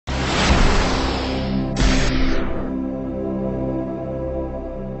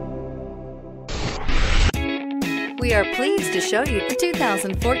We are pleased to show you the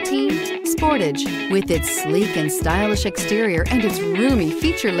 2014 Sportage. With its sleek and stylish exterior and its roomy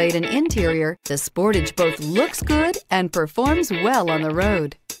feature-laden interior, the Sportage both looks good and performs well on the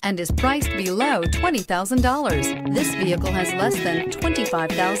road and is priced below $20,000. This vehicle has less than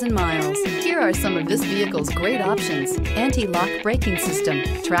 25,000 miles. Here are some of this vehicle's great options: anti-lock braking system,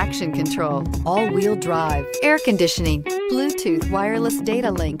 traction control, all-wheel drive, air conditioning, Bluetooth wireless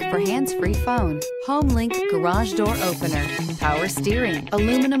data link for hands-free phone, home link garage door opener, power steering,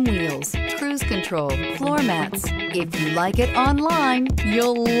 aluminum wheels, cruise control, floor mats. If you like it online,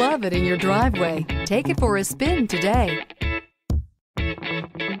 you'll love it in your driveway. Take it for a spin today.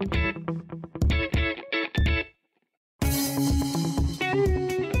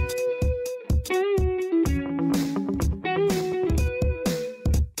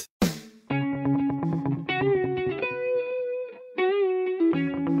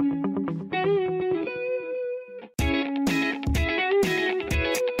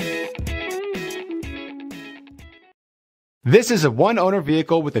 This is a one-owner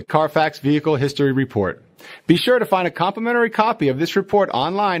vehicle with a Carfax Vehicle History Report. Be sure to find a complimentary copy of this report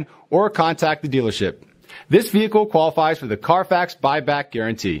online or contact the dealership. This vehicle qualifies for the Carfax Buyback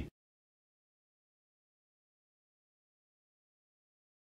Guarantee.